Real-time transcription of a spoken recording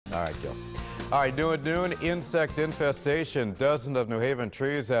All right, Gil. All right, new at noon, insect infestation. Dozens of New Haven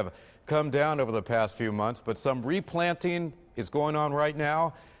trees have come down over the past few months, but some replanting is going on right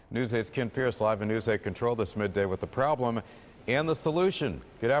now. News 8's Ken Pierce live in News 8 Control this midday with the problem and the solution.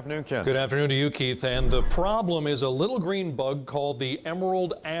 Good afternoon, Ken. Good afternoon to you, Keith. And the problem is a little green bug called the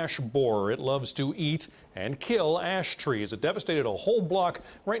emerald ash borer. It loves to eat and kill ash trees. It devastated a whole block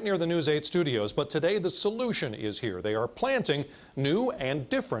right near the News 8 studios. But today the solution is here. They are planting new and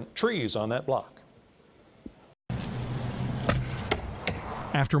different trees on that block.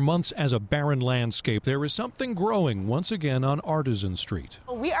 After months as a barren landscape, there is something growing once again on Artisan Street.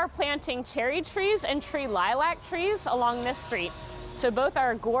 We are planting cherry trees and tree lilac trees along this street. So both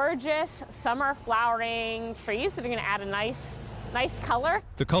are gorgeous summer flowering trees that are going to add a nice color.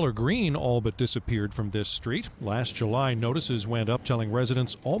 The color green all but disappeared from this street. Last July, notices went up telling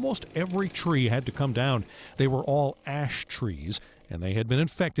residents almost every tree had to come down. They were all ash trees, and they had been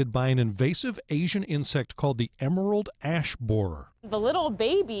infected by an invasive Asian insect called the emerald ash borer. The little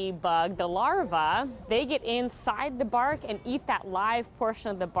baby bug, the larva, they get inside the bark and eat that live portion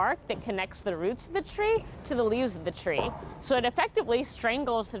of the bark that connects the roots of the tree to the leaves of the tree. So it effectively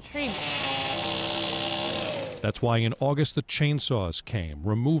strangles the tree. That's why in August the chainsaws came,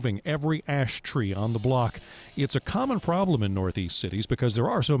 removing every ash tree on the block. It's a common problem in Northeast cities because there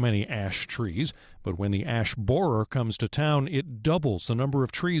are so many ash trees, but when the ash borer comes to town, it doubles the number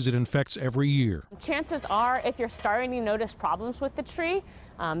of trees it infects every year. Chances are, if you're starting to notice problems with the tree,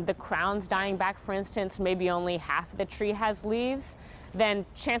 the crown's dying back, for instance, maybe only half of the tree has leaves, then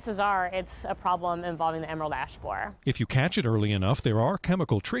chances are it's a problem involving the emerald ash borer. If you catch it early enough, there are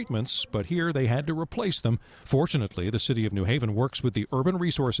chemical treatments, but here they had to replace them. Fortunately, the city of New Haven works with the Urban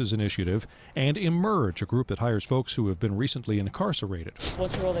Resources Initiative and Emerge, a group that hires folks who have been recently incarcerated.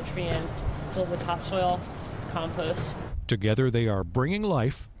 Let's roll the tree in, fill with topsoil, compost. Together, they are bringing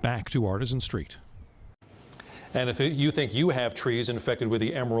life back to Artisan Street. And if you think you have trees infected with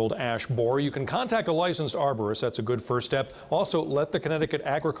the emerald ash borer, you can contact a licensed arborist. That's a good first step. Also, let the Connecticut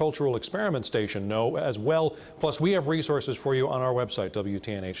Agricultural Experiment Station know as well. Plus, we have resources for you on our website,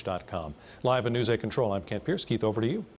 WTNH.com. Live in News 8 Control, I'm Kent Pierce. Keith, over to you.